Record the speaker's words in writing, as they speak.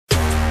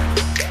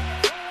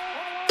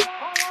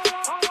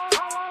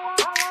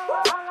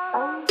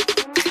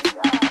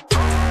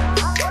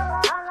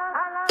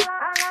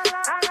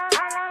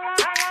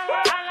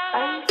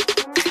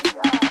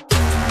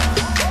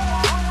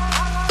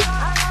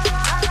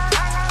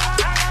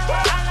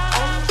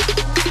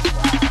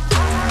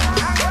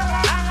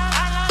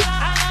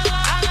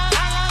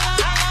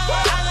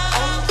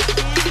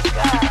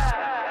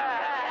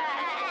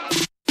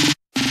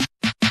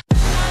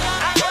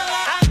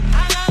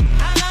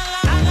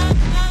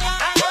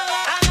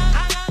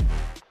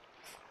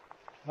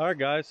Alright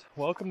guys,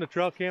 welcome to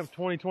Trout Camp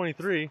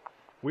 2023.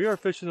 We are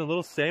fishing a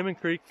little salmon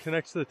creek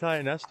connects to the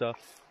Tionesta.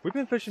 We've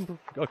been fishing for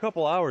a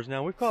couple hours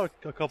now. We've caught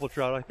a couple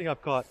trout. I think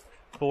I've caught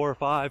 4 or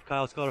 5.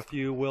 Kyle's caught a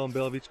few. Will and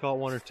Bill have each caught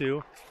 1 or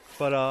 2.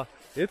 But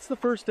it's the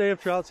first day of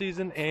trout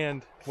season,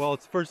 and well,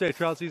 it's the first day of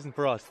trout season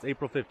for us. It's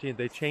April 15th.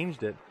 They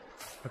changed it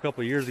a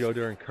couple of years ago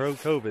during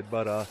COVID,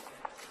 but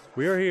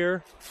we are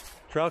here,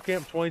 Trout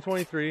Camp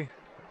 2023.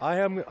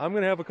 I'm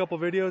gonna have a couple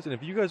videos, and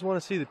if you guys want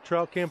to see the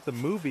Trout Camp the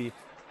movie,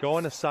 go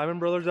on to Simon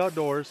Brothers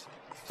Outdoors,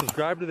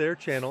 subscribe to their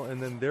channel,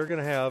 and then they're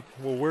gonna have,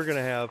 well, we're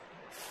gonna have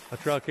a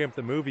Trout Camp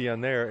the movie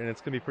on there, and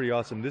it's gonna be pretty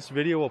awesome. This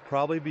video will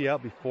probably be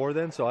out before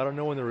then, so I don't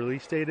know when the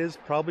release date is.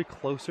 Probably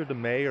closer to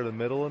May or the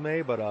middle of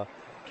May, but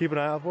keep an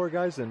eye out for it,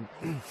 guys. And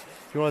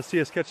if you want to see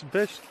us catch some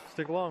fish,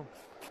 stick along.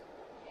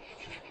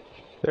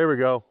 There we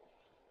go.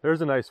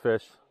 There's a nice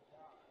fish.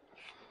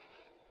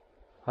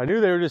 I knew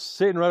they were just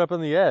sitting right up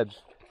on the edge.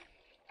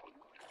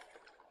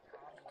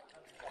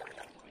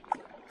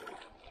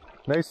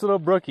 Nice little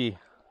brookie.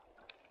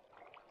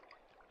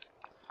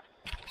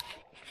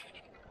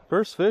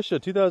 First fish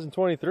of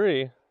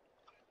 2023.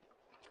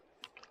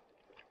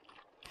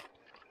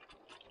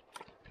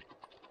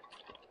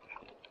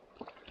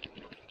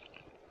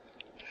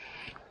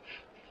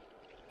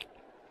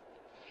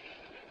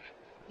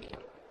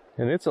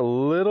 And it's a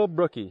little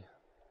brookie.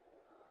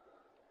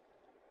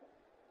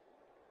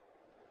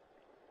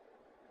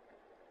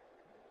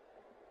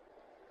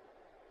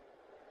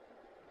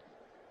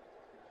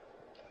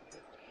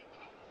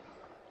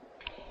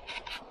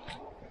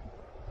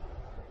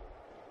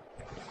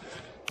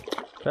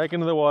 Back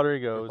into the water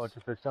he goes. A bunch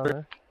of fish down there?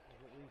 There's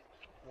at least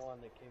one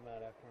that came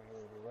out after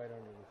we were right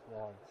under this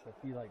log. So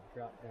if you like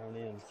drop down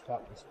in,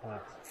 stop the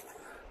spots.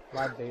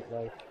 Live bait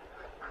life.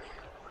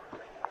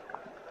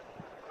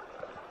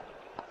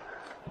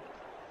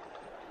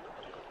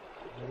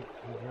 He's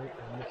right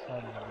on this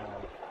side of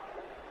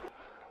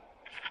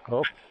the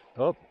log.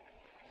 Oh, oh.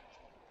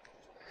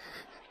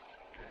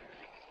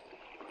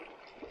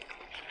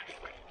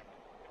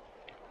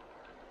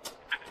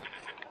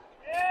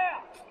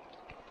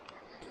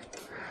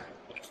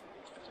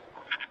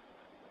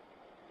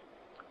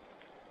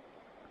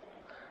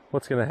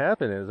 What's going to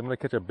happen is I'm going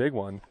to catch a big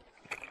one.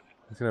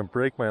 It's going to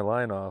break my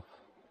line off.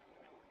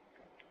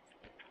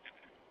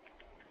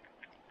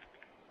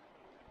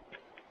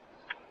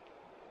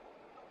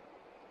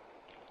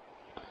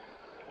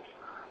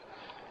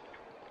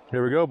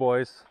 Here we go,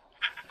 boys.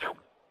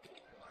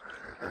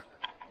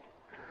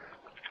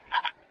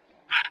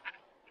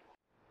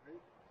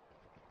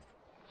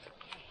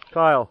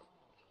 Kyle.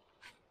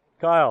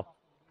 Kyle.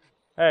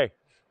 Hey.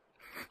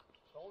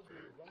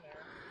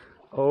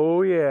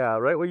 Oh yeah,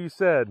 right what you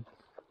said.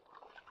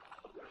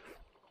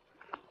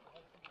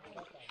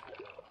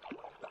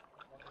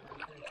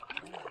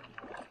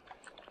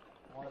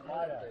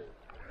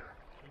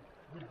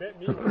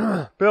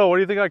 Bill, what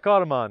do you think I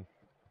caught him on?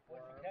 What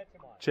did you catch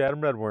him on? Chatham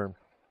redworm.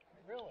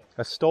 Really?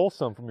 I stole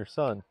some from your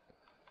son.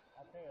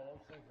 I'll tell you,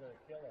 those things are a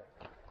killer.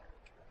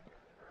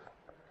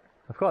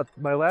 I've caught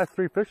my last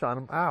 3 fish on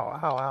him. Ow, ow,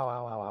 ow, ow,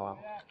 ow, ow, ow.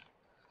 Yeah.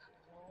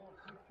 A little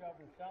tooth chub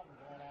or something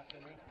going after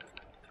me.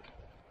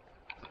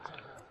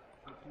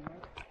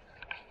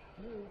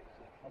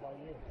 How about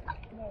you?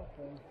 No,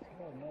 thanks.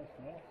 Oh, nice,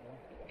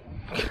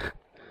 nice.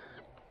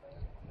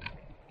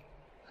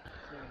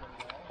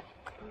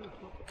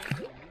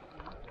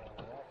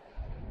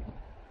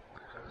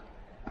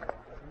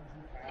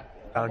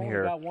 Down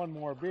here. Got one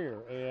more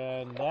beer,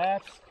 and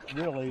that's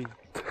really.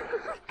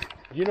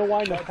 You know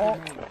why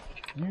Napoleon?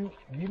 You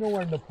know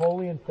where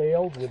Napoleon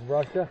failed with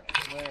Russia?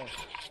 Where?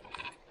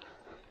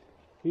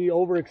 He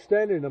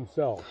overextended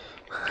himself.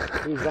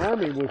 His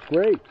army was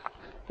great,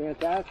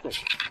 fantastic.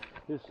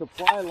 His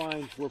supply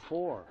lines were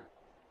poor.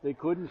 They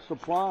couldn't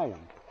supply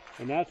them,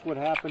 and that's what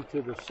happened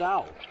to the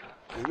South.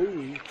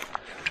 Lee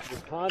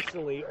was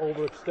constantly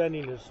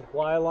overextending his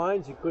supply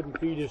lines. He couldn't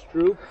feed his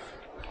troops.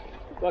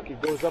 Look, he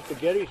goes up to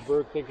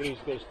Gettysburg thinking he's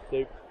going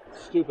to,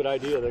 stupid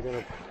idea, they're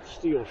going to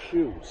steal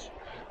shoes.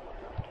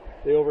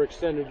 They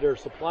overextended their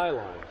supply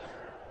lines.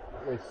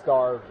 They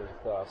starved and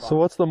stuff. So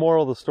what's the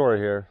moral of the story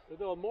here?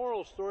 The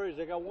moral story is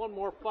I got one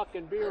more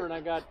fucking beer and I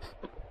got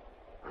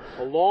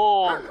a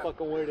long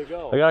fucking way to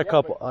go. I got a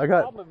couple. The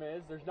problem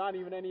is there's not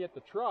even any at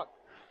the truck.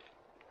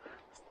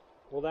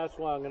 Well, that's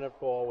why I'm going to have to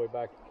go all the way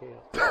back to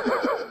camp.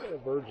 I'm a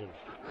virgin.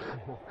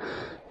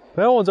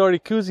 That one's already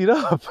koozied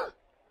up.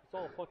 It's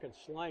all fucking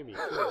slimy,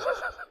 too.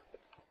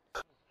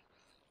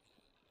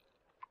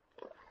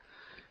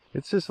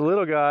 It's just a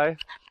little guy.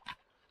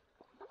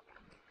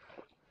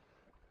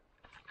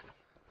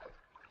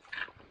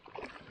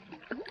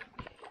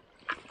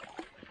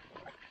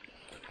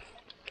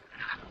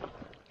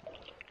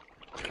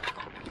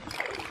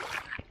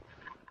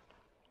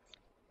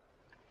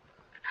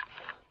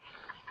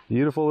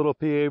 Beautiful little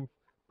PA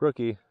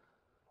brookie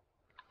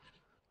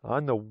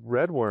on the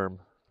redworm.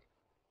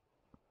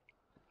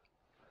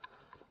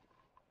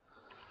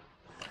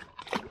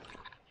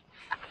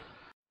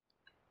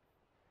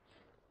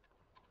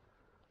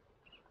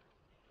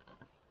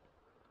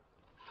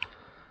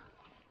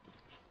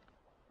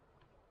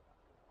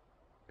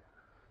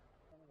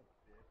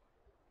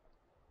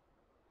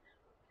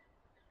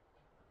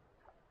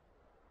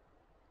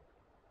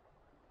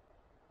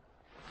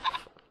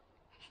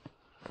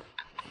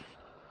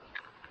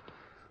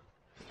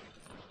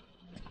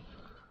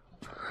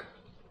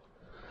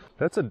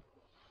 That's a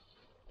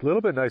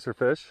little bit nicer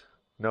fish.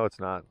 No, it's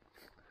not.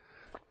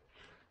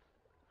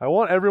 I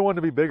want everyone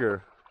to be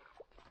bigger.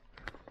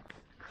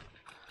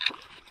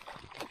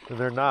 And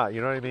they're not, you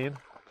know what I mean?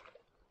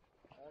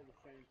 All the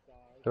same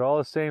size. They're all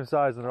the same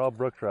size and they're all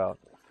brook trout.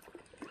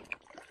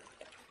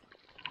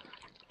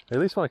 I at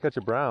least want to catch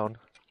a brown.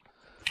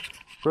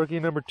 Brookie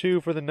number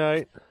 2 for the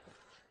night.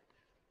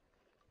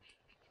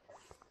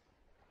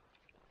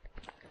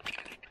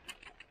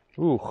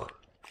 Ooh.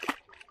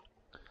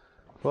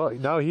 Well,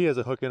 now he has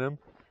a hook in him.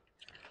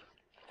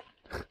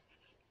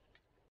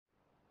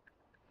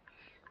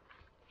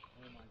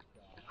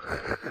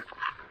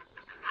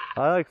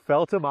 I like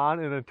felt him on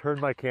and then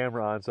turned my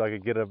camera on so I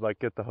could get him, like,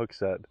 get the hook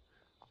set.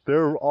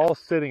 They're all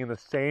sitting in the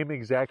same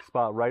exact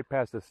spot right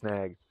past the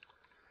snag.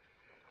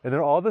 And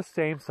they're all the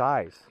same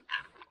size.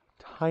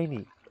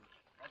 Tiny.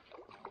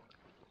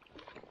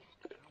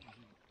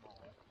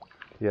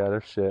 Yeah,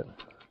 they're shit.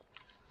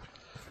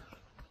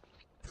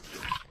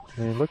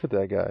 I mean, look at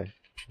that guy.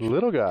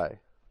 Little guy.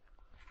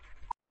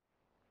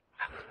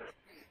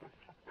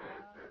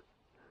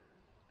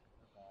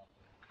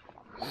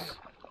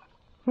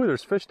 Ooh,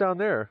 there's fish down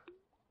there.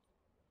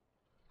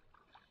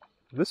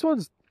 This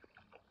one's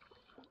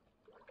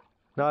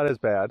not as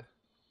bad.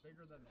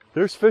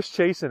 There's fish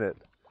chasing it.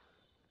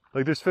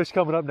 Like, there's fish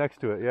coming up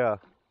next to it, yeah.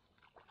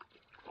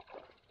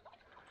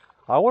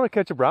 I want to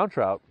catch a brown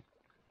trout.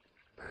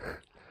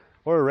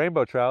 Or a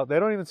rainbow trout. They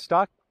don't even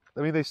stock,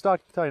 I mean, they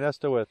stock the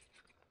Tynesta with.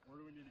 Where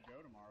do we need to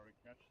go tomorrow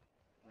to catch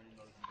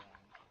rainbows and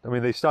browns? I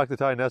mean, they stock the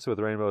Tynesta with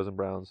rainbows and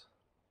browns.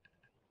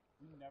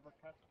 You never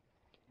catch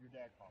your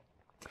dad caught.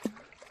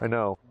 I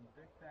know.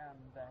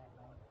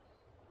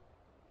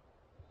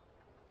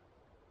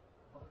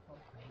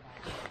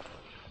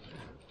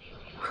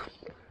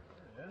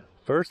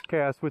 First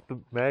cast with the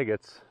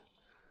maggots.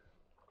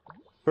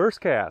 First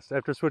cast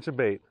after switching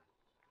bait.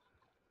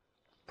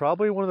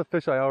 Probably one of the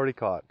fish I already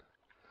caught.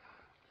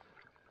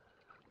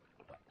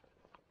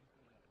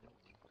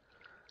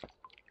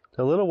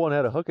 The little one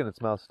had a hook in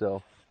its mouth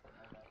still.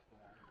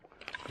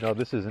 No,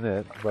 this isn't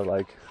it, but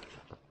like,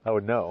 I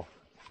would know.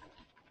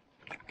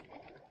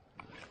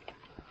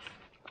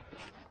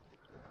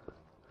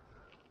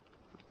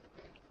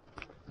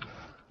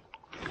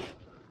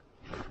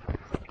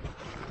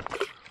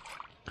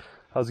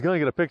 I was gonna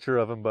get a picture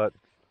of him, but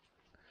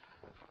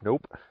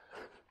nope.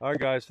 All right,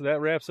 guys, so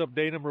that wraps up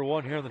day number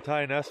 1 here on the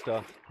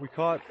Tynesta. We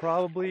caught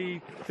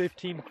probably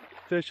 15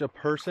 fish a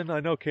person.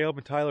 I know Caleb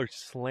and Tyler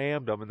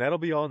slammed them, and that'll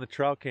be all in the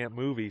Trout Camp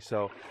movie.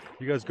 So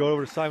you guys go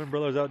over to Simon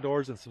Brothers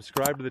Outdoors and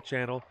subscribe to the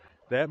channel.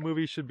 That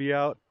movie should be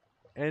out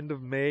end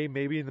of May,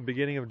 maybe in the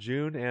beginning of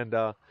June, and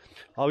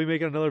I'll be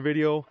making another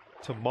video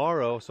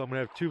tomorrow. So I'm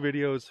gonna have 2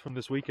 videos from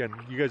this weekend.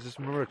 You guys just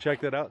remember to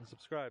check that out and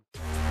subscribe.